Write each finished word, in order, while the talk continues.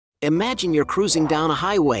Imagine you're cruising down a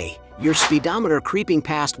highway, your speedometer creeping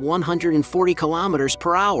past 140 kilometers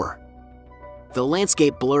per hour. The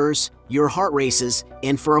landscape blurs, your heart races,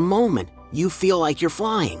 and for a moment, you feel like you're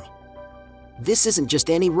flying. This isn't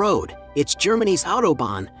just any road, it's Germany's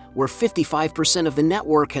Autobahn, where 55% of the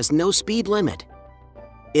network has no speed limit.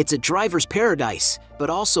 It's a driver's paradise,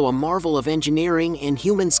 but also a marvel of engineering and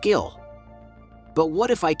human skill. But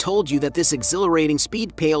what if I told you that this exhilarating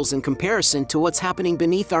speed pales in comparison to what's happening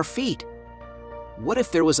beneath our feet? What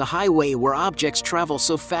if there was a highway where objects travel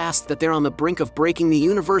so fast that they're on the brink of breaking the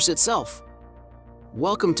universe itself?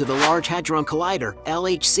 Welcome to the Large Hadron Collider,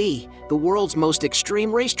 LHC, the world's most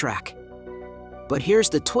extreme racetrack. But here's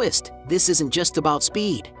the twist, this isn't just about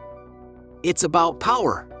speed. It's about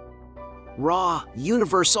power. Raw,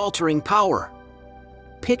 universe-altering power.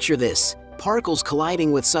 Picture this, particles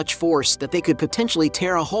colliding with such force that they could potentially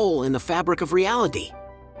tear a hole in the fabric of reality.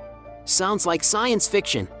 Sounds like science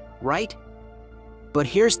fiction, right? But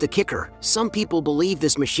here's the kicker, some people believe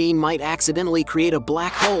this machine might accidentally create a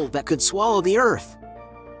black hole that could swallow the Earth.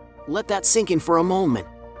 Let that sink in for a moment.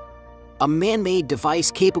 A man-made device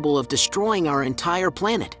capable of destroying our entire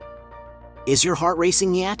planet. Is your heart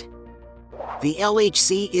racing yet? The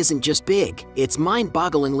LHC isn't just big, it's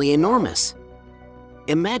mind-bogglingly enormous.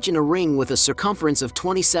 Imagine a ring with a circumference of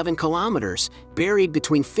 27 kilometers, buried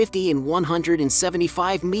between 50 and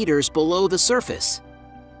 175 meters below the surface.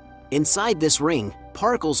 Inside this ring,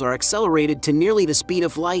 particles are accelerated to nearly the speed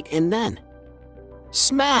of light and then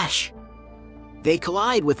smash! They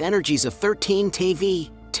collide with energies of 13 TeV,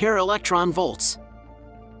 tera-electron volts.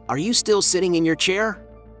 Are you still sitting in your chair?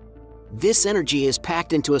 This energy is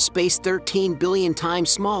packed into a space 13 billion times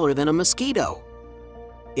smaller than a mosquito.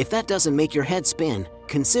 If that doesn't make your head spin,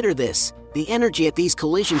 consider this. The energy at these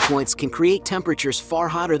collision points can create temperatures far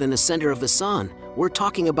hotter than the center of the sun. We're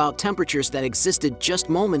talking about temperatures that existed just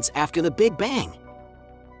moments after the Big Bang.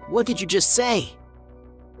 What did you just say?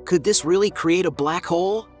 Could this really create a black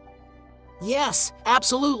hole? Yes,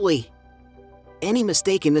 absolutely. Any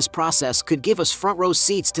mistake in this process could give us front-row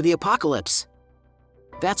seats to the apocalypse.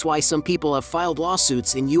 That's why some people have filed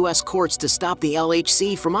lawsuits in US courts to stop the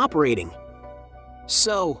LHC from operating.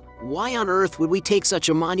 So, why on earth would we take such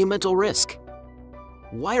a monumental risk?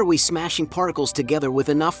 Why are we smashing particles together with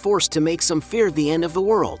enough force to make some fear the end of the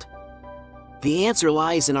world? The answer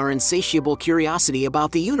lies in our insatiable curiosity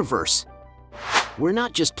about the universe. We're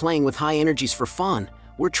not just playing with high energies for fun,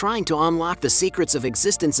 we're trying to unlock the secrets of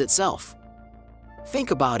existence itself.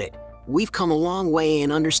 Think about it. We've come a long way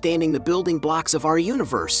in understanding the building blocks of our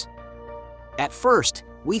universe. At first,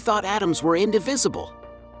 we thought atoms were indivisible.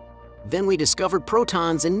 Then we discovered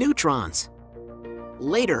protons and neutrons.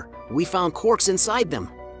 Later, we found quarks inside them.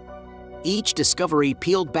 Each discovery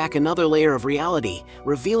peeled back another layer of reality,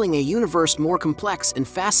 revealing a universe more complex and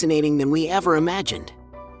fascinating than we ever imagined.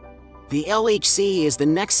 The LHC is the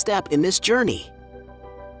next step in this journey.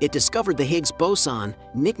 It discovered the Higgs boson,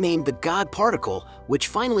 nicknamed the God particle, which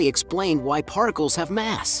finally explained why particles have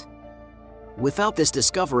mass. Without this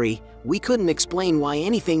discovery, we couldn't explain why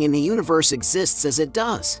anything in the universe exists as it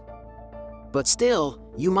does. But still,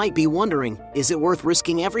 you might be wondering, is it worth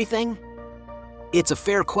risking everything? It's a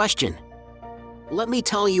fair question. Let me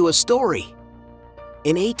tell you a story.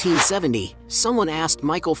 In 1870, someone asked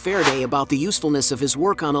Michael Faraday about the usefulness of his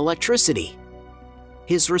work on electricity.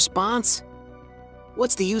 His response?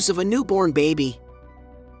 What's the use of a newborn baby?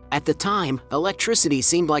 At the time, electricity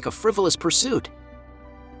seemed like a frivolous pursuit.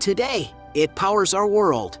 Today, it powers our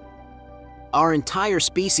world. Our entire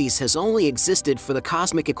species has only existed for the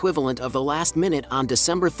cosmic equivalent of the last minute on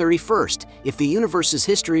December 31st, if the universe's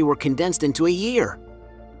history were condensed into a year.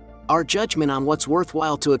 Our judgment on what's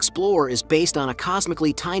worthwhile to explore is based on a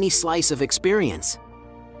cosmically tiny slice of experience.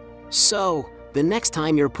 So, the next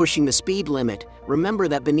time you're pushing the speed limit, remember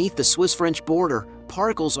that beneath the Swiss-French border,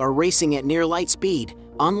 particles are racing at near light speed,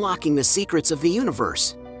 unlocking the secrets of the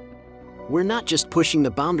universe. We're not just pushing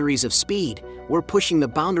the boundaries of speed, we're pushing the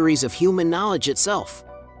boundaries of human knowledge itself.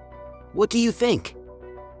 What do you think?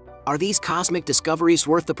 Are these cosmic discoveries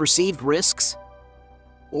worth the perceived risks?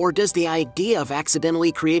 Or does the idea of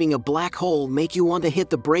accidentally creating a black hole make you want to hit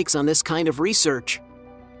the brakes on this kind of research?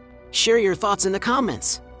 Share your thoughts in the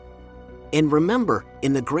comments. And remember,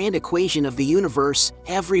 in the grand equation of the universe,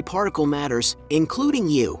 every particle matters, including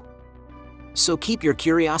you. So keep your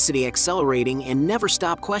curiosity accelerating and never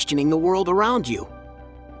stop questioning the world around you.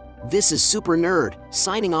 This is Super Nerd,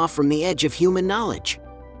 signing off from the edge of human knowledge.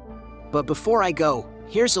 But before I go,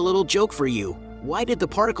 here's a little joke for you. Why did the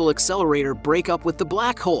particle accelerator break up with the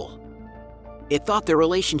black hole? It thought their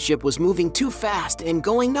relationship was moving too fast and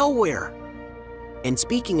going nowhere. And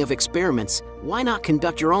speaking of experiments, why not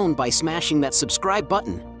conduct your own by smashing that subscribe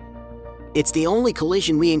button? It's the only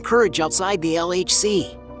collision we encourage outside the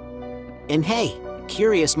LHC. And hey,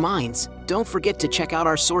 curious minds, don't forget to check out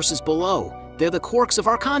our sources below. They're the quarks of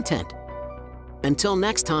our content. Until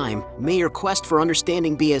next time, may your quest for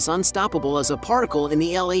understanding be as unstoppable as a particle in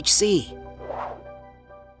the LHC.